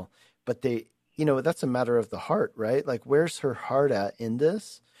fall. But they, you know, that's a matter of the heart, right? Like, where's her heart at in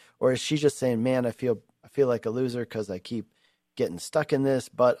this? Or is she just saying, man, I feel like a loser because I keep getting stuck in this,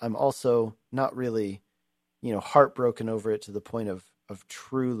 but I'm also not really, you know, heartbroken over it to the point of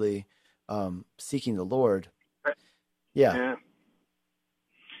truly seeking the Lord. Yeah.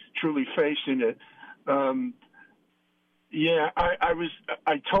 Truly facing it. I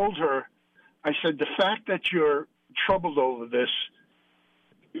told her, I said, the fact that you're troubled over this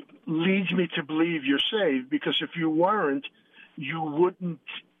leads me to believe you're saved, because if you weren't,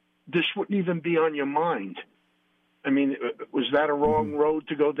 this wouldn't even be on your mind. I mean, was that a wrong road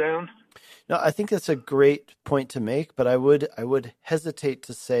to go down? No, I think that's a great point to make, but I would hesitate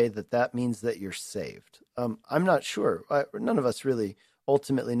to say that means that you're saved. I'm not sure. None of us really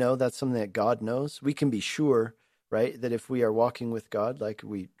ultimately know. That's something that God knows. We can be sure, right, that if we are walking with God, like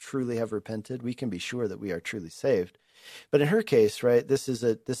we truly have repented, we can be sure that we are truly saved. But in her case, right, this is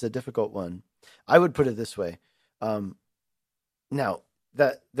a difficult one. I would put it this way. Now,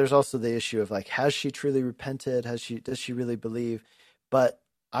 that there's also the issue of like, has she truly repented? Does she really believe? But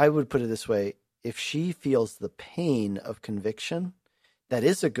I would put it this way. If she feels the pain of conviction, that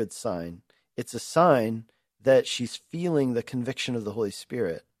is a good sign. It's a sign that she's feeling the conviction of the Holy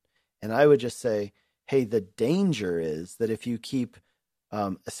Spirit. And I would just say, hey, the danger is that if you keep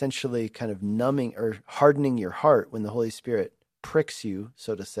essentially kind of numbing or hardening your heart when the Holy Spirit pricks you,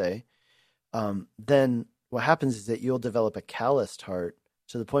 so to say, then what happens is that you'll develop a calloused heart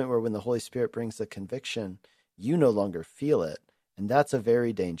to the point where when the Holy Spirit brings the conviction, you no longer feel it. And that's a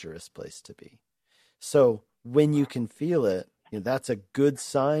very dangerous place to be. So when you can feel it, that's a good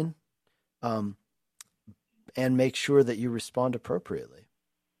sign, and make sure that you respond appropriately.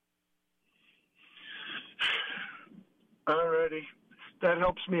 All righty. That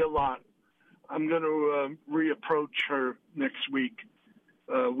helps me a lot. I'm going to reapproach her next week.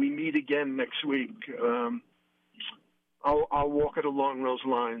 We meet again next week. I'll walk it along those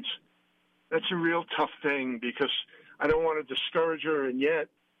lines. That's a real tough thing, because I don't want to discourage her, and yet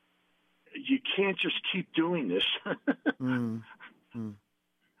you can't just keep doing this.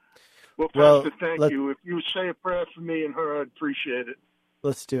 Well, Pastor, thank you. If you would say a prayer for me and her, I'd appreciate it.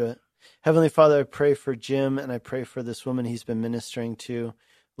 Let's do it. Heavenly Father, I pray for Jim, and I pray for this woman he's been ministering to.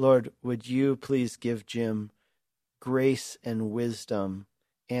 Lord, would you please give Jim grace and wisdom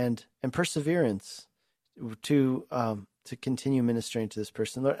and perseverance to continue ministering to this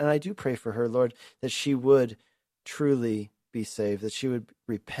person, Lord. And I do pray for her, Lord, that she would truly be saved, that she would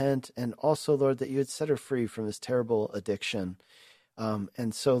repent, and also, Lord, that you would set her free from this terrible addiction.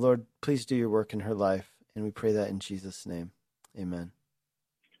 And so, Lord, please do your work in her life, and we pray that in Jesus' name. Amen.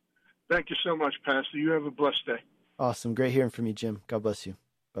 Thank you so much, Pastor. You have a blessed day. Awesome. Great hearing from you, Jim. God bless you.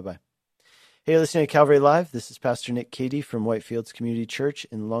 Bye-bye. Hey, listening to Calvary Live. This is Pastor Nick Cady from Whitefields Community Church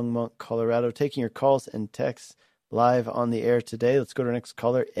in Longmont, Colorado, taking your calls and texts live on the air today. Let's go to our next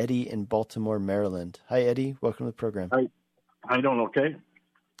caller, Eddie in Baltimore, Maryland. Hi, Eddie. Welcome to the program. Hi. How you doing? Okay?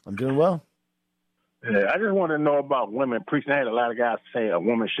 I'm doing well. Yeah, I just want to know about women preaching. I had a lot of guys say a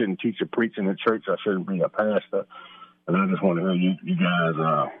woman shouldn't teach or preach in the church. I shouldn't be a pastor. And I just want to hear you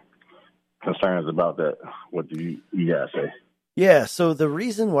guys' concerns about that. What do you guys say? Yeah, so the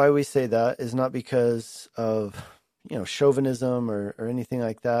reason why we say that is not because of, chauvinism or anything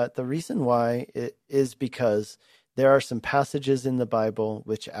like that. The reason why it is because there are some passages in the Bible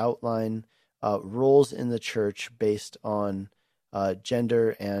which outline roles in the church based on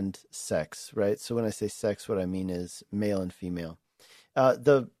gender and sex, right? So when I say sex, what I mean is male and female.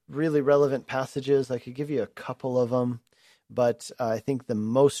 The really relevant passages, I could give you a couple of them, but I think the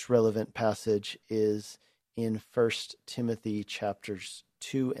most relevant passage is in 1 Timothy chapters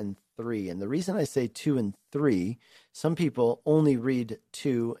 2 and 3. And the reason I say 2 and 3, some people only read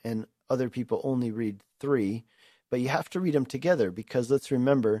 2 and other people only read 3, but you have to read them together, because let's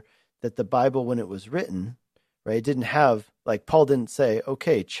remember that the Bible, when it was written, right, it didn't have, like Paul didn't say,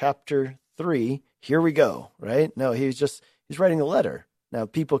 okay, chapter 3, here we go, right? No, he's writing a letter. Now,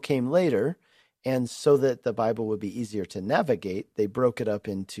 people came later, and so that the Bible would be easier to navigate, they broke it up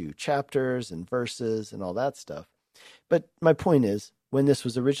into chapters and verses and all that stuff. But my point is, when this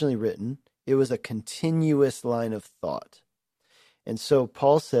was originally written, it was a continuous line of thought. And so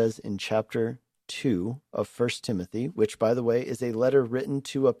Paul says in chapter 2 of 1 Timothy, which, by the way, is a letter written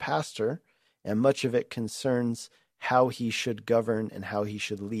to a pastor, and much of it concerns how he should govern and how he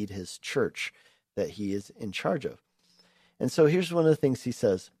should lead his church that he is in charge of. And so here's one of the things he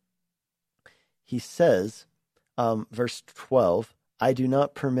says. He says, verse 12, I do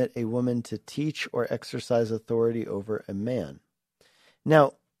not permit a woman to teach or exercise authority over a man.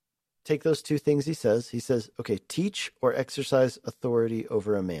 Now, take those two things he says. He says, okay, teach or exercise authority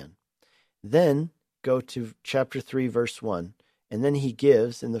over a man. Then go to chapter 3, verse 1. And then he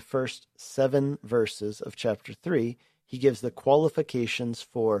gives, in the first 7 verses of chapter 3, he gives the qualifications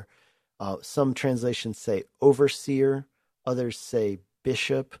for, some translations say overseer, others say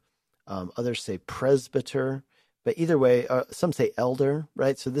bishop, others say presbyter, but either way, some say elder,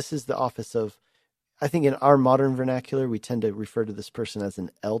 right? So this is the office of, I think in our modern vernacular, we tend to refer to this person as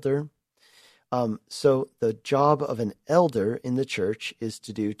an elder. So the job of an elder in the church is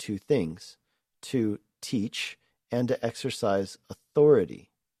to do two things: to teach and to exercise authority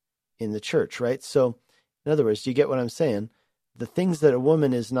in the church, right? So, in other words, do you get what I'm saying? The things that a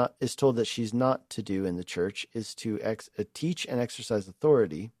woman is told that she's not to do in the church is to teach and exercise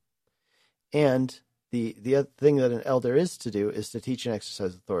authority, and the other thing that an elder is to do is to teach and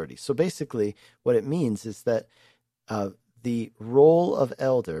exercise authority. So basically, what it means is that the role of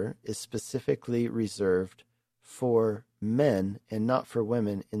elder is specifically reserved for men and not for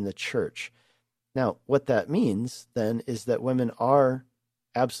women in the church. Now, what that means then is that women are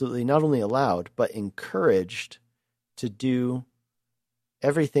absolutely not only allowed, but encouraged to do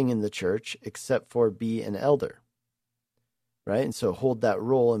everything in the church except for be an elder, right? And so hold that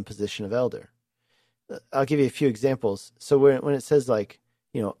role and position of elder. I'll give you a few examples. So when it says, like,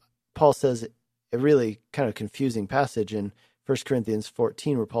 Paul says a really kind of confusing passage in 1 Corinthians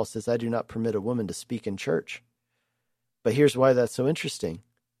 14 where Paul says, I do not permit a woman to speak in church. But here's why that's so interesting.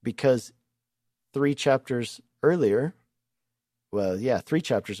 Because 3 chapters earlier in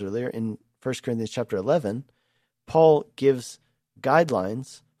 1 Corinthians chapter 11, Paul gives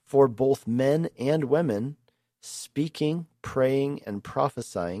guidelines for both men and women speaking, praying, and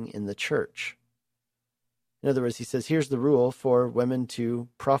prophesying in the church. In other words, he says, here's the rule for women to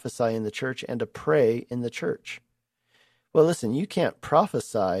prophesy in the church and to pray in the church. Well, listen, you can't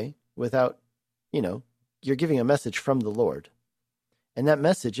prophesy without, you're giving a message from the Lord. And that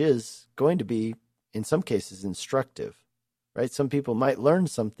message is going to be, in some cases, instructive, right? Some people might learn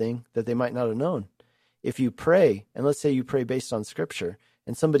something that they might not have known. If you pray, and let's say you pray based on Scripture,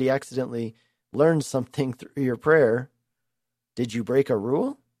 and somebody accidentally learns something through your prayer, did you break a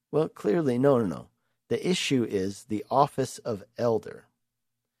rule? Well, clearly, no. The issue is the office of elder.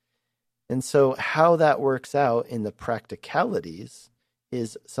 And so how that works out in the practicalities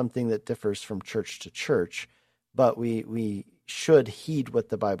is something that differs from church to church, but we should heed what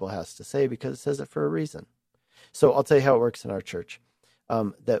the Bible has to say because it says it for a reason. So I'll tell you how it works in our church.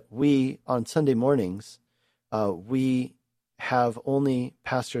 That we, on Sunday mornings, we have only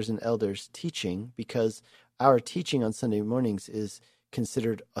pastors and elders teaching because our teaching on Sunday mornings is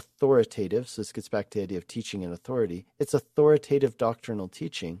considered authoritative. So this gets back to the idea of teaching and authority. It's authoritative doctrinal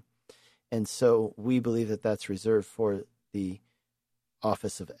teaching. And so we believe that that's reserved for the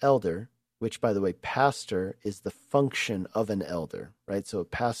office of elder, which, by the way, pastor is the function of an elder, right? So a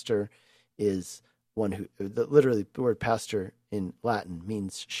pastor is one who, literally the word pastor in Latin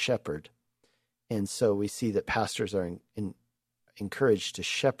means shepherd. And so we see that pastors are encouraged to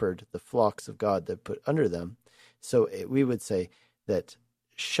shepherd the flocks of God that put under them. So we would say that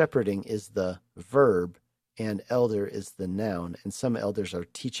shepherding is the verb and elder is the noun. And some elders are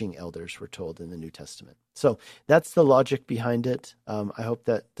teaching elders, we're told in the New Testament. So that's the logic behind it. I hope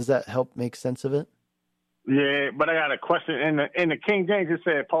does that help make sense of it? Yeah, but I got a question. In the King James, it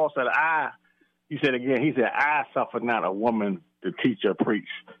said, Paul said, he said, I suffered not a woman to teach or preach.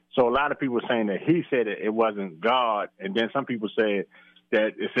 So a lot of people are saying that he said it wasn't God. And then some people say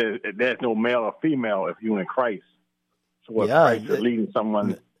that it says there's no male or female if you're in Christ. So what Christ is leading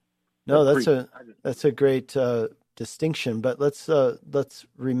someone. No, that's a great distinction. But let's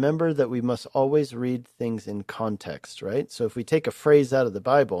remember that we must always read things in context, right? So if we take a phrase out of the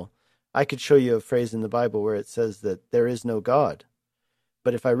Bible, I could show you a phrase in the Bible where it says that there is no God.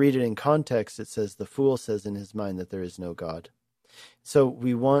 But if I read it in context, it says the fool says in his mind that there is no God. So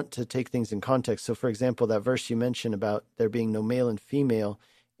we want to take things in context. So, for example, that verse you mentioned about there being no male and female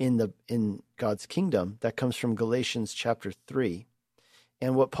in God's kingdom, that comes from Galatians chapter 3.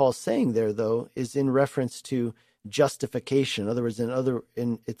 And what Paul's saying there, though, is in reference to justification. In other words,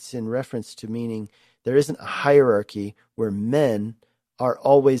 it's in reference to meaning there isn't a hierarchy where men are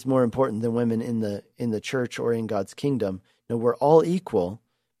always more important than women in the church or in God's kingdom. No, we're all equal,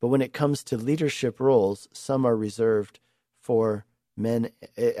 but when it comes to leadership roles, some are reserved for men.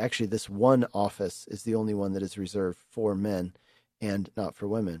 Actually, this one office is the only one that is reserved for men and not for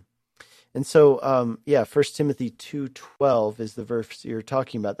women. And so, 1 Timothy 2:12 is the verse you're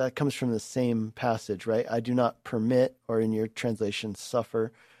talking about. That comes from the same passage, right? I do not permit, or in your translation,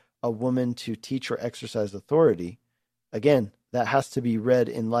 suffer a woman to teach or exercise authority. Again, that has to be read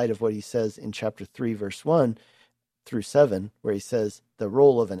in light of what he says in chapter 3, verse 1 through 7, where he says the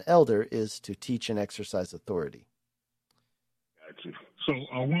role of an elder is to teach and exercise authority. Gotcha. So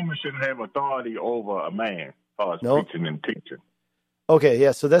a woman shouldn't have authority over a man as far as preaching and teaching. Okay,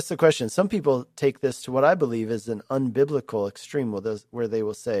 yeah, so that's the question. Some people take this to what I believe is an unbiblical extreme, where they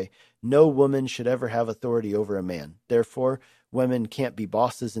will say, no woman should ever have authority over a man. Therefore, women can't be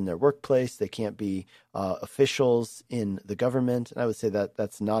bosses in their workplace. They can't be officials in the government. And I would say that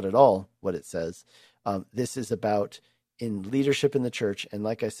that's not at all what it says. This is about in leadership in the church. And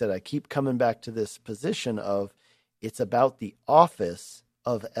like I said, I keep coming back to this position of it's about the office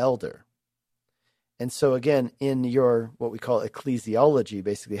of elder. And so again, in your, what we call ecclesiology,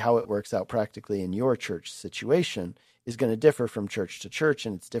 basically how it works out practically in your church situation is going to differ from church to church,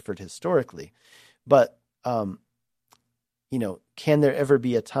 and it's differed historically. But, can there ever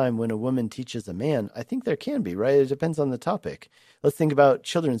be a time when a woman teaches a man? I think there can be, right? It depends on the topic. Let's think about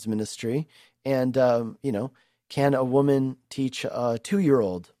children's ministry. And, can a woman teach a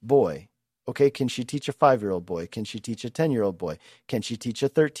 2-year-old boy? Okay, can she teach a 5-year-old boy? Can she teach a 10-year-old boy? Can she teach a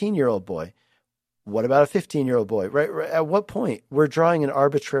 13-year-old boy? What about a 15-year-old boy? Right? At what point? We're drawing an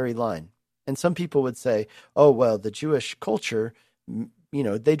arbitrary line. And some people would say, oh, well, the Jewish culture,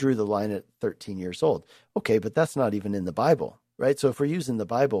 they drew the line at 13 years old. Okay, but that's not even in the Bible, right? So if we're using the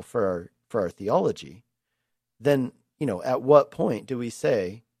Bible for our theology, then, at what point do we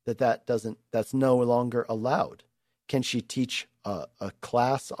say that's no longer allowed? Can she teach a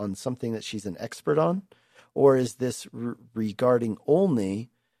class on something that she's an expert on? Or is this regarding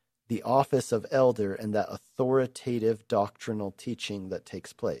only the office of elder and that authoritative doctrinal teaching that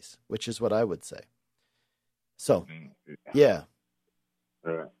takes place, which is what I would say. So, yeah.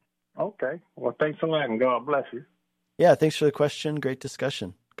 Okay. Well, thanks a lot, and God bless you. Yeah, thanks for the question. Great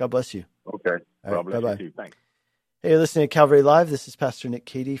discussion. God bless you. Okay. God bless bye-bye. you too. Thanks. Hey, you're listening to Calvary Live. This is Pastor Nick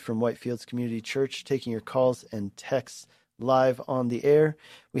Cady from Whitefields Community Church, taking your calls and texts live on the air.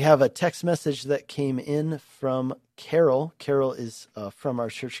 We have a text message that came in from Carol. Carol is from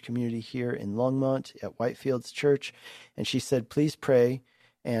our church community here in Longmont at Whitefields Church. And she said, please pray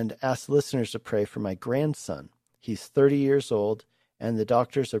and ask listeners to pray for my grandson. He's 30 years old, and the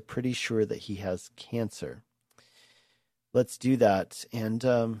doctors are pretty sure that he has cancer. Let's do that. And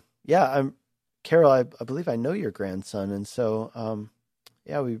Carol, I believe I know your grandson. And so,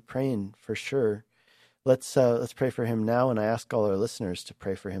 we're praying for sure. Let's pray for him now, and I ask all our listeners to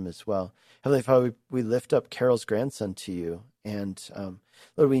pray for him as well. Heavenly Father, we lift up Carol's grandson to you, and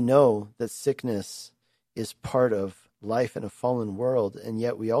Lord, we know that sickness is part of life in a fallen world, and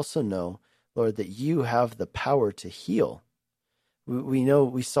yet we also know, Lord, that you have the power to heal. We know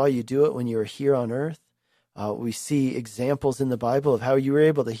we saw you do it when you were here on earth. We see examples in the Bible of how you were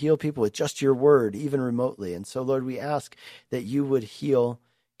able to heal people with just your word, even remotely. And so, Lord, we ask that you would heal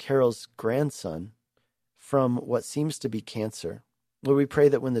Carol's grandson from what seems to be cancer. Lord, we pray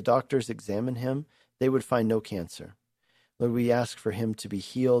that when the doctors examine him, they would find no cancer. Lord, we ask for him to be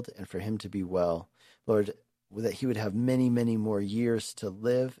healed and for him to be well. Lord, that he would have many, many more years to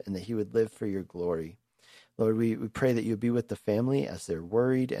live, and that he would live for your glory. Lord, we pray that you be with the family as they're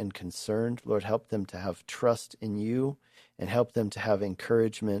worried and concerned. Lord, help them to have trust in you, and help them to have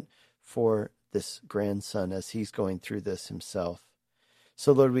encouragement for this grandson as he's going through this himself.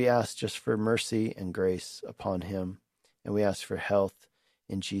 So, Lord, we ask just for mercy and grace upon him, and we ask for health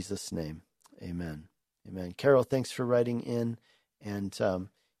in Jesus' name. Amen. Amen. Carol, thanks for writing in, and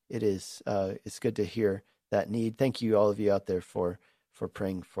it's good to hear that need. Thank you, all of you out there, for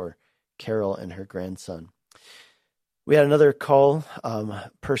praying for Carol and her grandson. We had another call,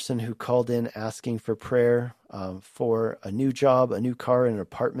 person who called in asking for prayer for a new job, a new car, and an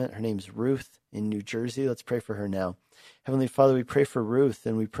apartment. Her name's Ruth in New Jersey. Let's pray for her now. Heavenly Father, we pray for Ruth,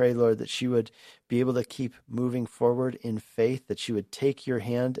 and we pray, Lord, that she would be able to keep moving forward in faith, that she would take your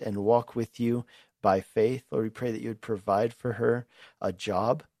hand and walk with you by faith. Lord, we pray that you would provide for her a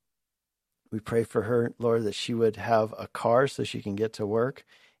job. We pray for her, Lord, that she would have a car so she can get to work.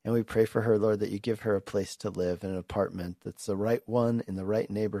 And we pray for her, Lord, that you give her a place to live in an apartment that's the right one in the right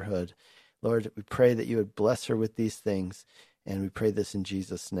neighborhood. Lord, we pray that you would bless her with these things. And we pray this in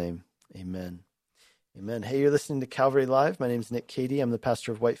Jesus' name. Amen. Amen. Hey, you're listening to Calvary Live. My name is Nick Cady. I'm the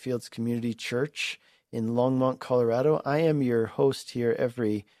pastor of Whitefields Community Church in Longmont, Colorado. I am your host here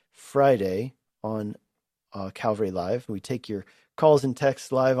every Friday on Calvary Live. We take your calls and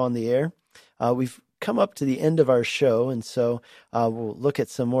texts live on the air. We've come up to the end of our show, and so we'll look at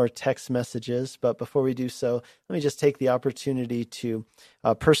some more text messages. But before we do so, let me just take the opportunity to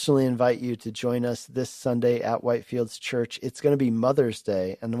personally invite you to join us this Sunday at Whitefields Church. It's going to be Mother's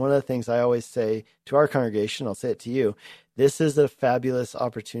Day, and one of the things I always say to our congregation, I'll say it to you, this is a fabulous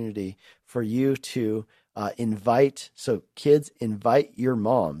opportunity for you to so kids, invite your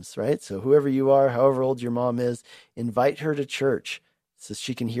moms, right? So whoever you are, however old your mom is, invite her to church. so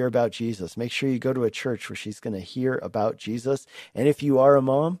she can hear about Jesus. Make sure you go to a church where she's going to hear about Jesus. And if you are a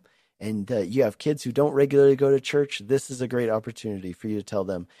mom and you have kids who don't regularly go to church, this is a great opportunity for you to tell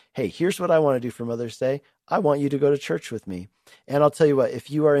them, hey, here's what I want to do for Mother's Day. I want you to go to church with me. And I'll tell you what, if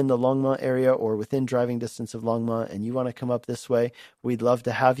you are in the Longmont area or within driving distance of Longmont and you want to come up this way, we'd love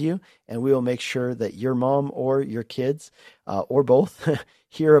to have you. And we will make sure that your mom or your kids or both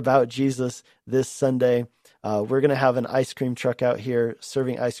hear about Jesus this Sunday. We're going to have an ice cream truck out here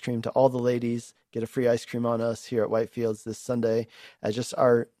serving ice cream to all the ladies. Get a free ice cream on us here at Whitefields this Sunday as just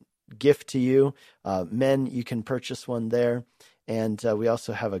our gift to you. Men, you can purchase one there. And we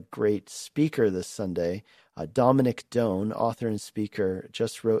also have a great speaker this Sunday. Dominic Doan, author and speaker,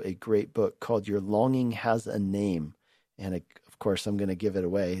 just wrote a great book called Your Longing Has a Name. And of course, I'm going to give it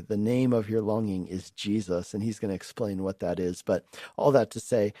away. The name of your longing is Jesus, and he's going to explain what that is. But all that to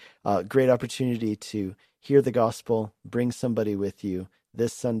say, great opportunity to hear the gospel, bring somebody with you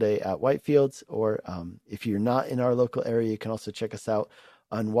this Sunday at Whitefields. Or if you're not in our local area, you can also check us out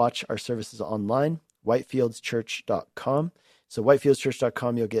and watch our services online, whitefieldschurch.com. So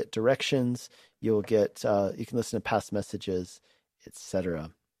whitefieldschurch.com, you'll get directions, you'll get, you can listen to past messages,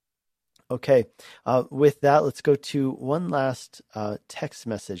 etc. Okay, with that, let's go to one last text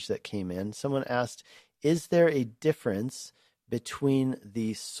message that came in. Someone asked, is there a difference between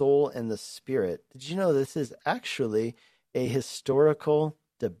the soul and the spirit? Did you know this is actually a historical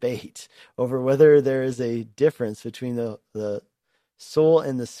debate over whether there is a difference between the soul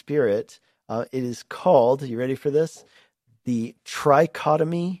and the spirit? It is called, you ready for this? The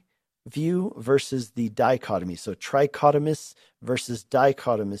trichotomy view versus the dichotomy. So trichotomous versus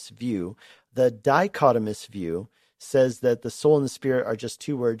dichotomous view. The dichotomous view says that the soul and the spirit are just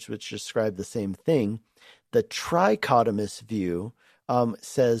two words which describe the same thing. The trichotomous view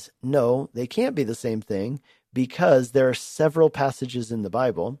says, no, they can't be the same thing because there are several passages in the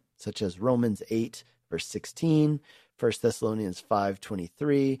Bible, such as Romans 8, verse 16, 1 Thessalonians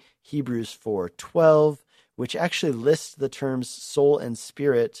 5:23, Hebrews 4:12, which actually lists the terms soul and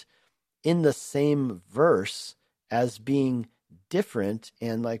spirit in the same verse as being different.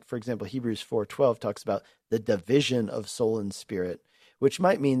 And like, for example, Hebrews 4:12 talks about the division of soul and spirit, which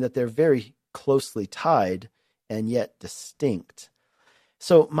might mean that they're very closely tied and yet distinct.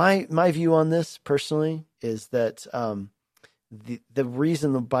 So my view on this personally is that the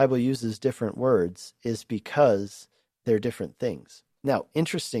reason the Bible uses different words is because they're different things. Now,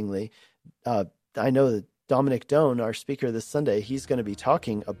 interestingly, I know that Dominic Doan, our speaker this Sunday, he's going to be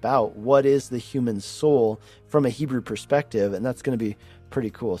talking about what is the human soul from a Hebrew perspective, and that's going to be pretty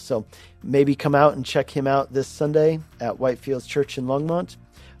cool. So maybe come out and check him out this Sunday at Whitefields Church in Longmont.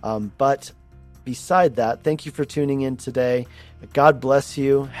 But beside that, thank you for tuning in today. God bless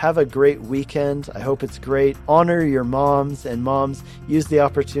you. Have a great weekend. I hope it's great. Honor your moms, and moms, use the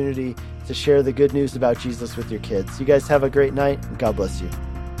opportunity to share the good news about Jesus with your kids. You guys have a great night, and God bless you.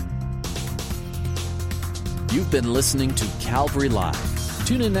 You've been listening to Calvary Live.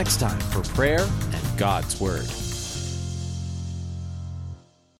 Tune in next time for prayer and God's Word.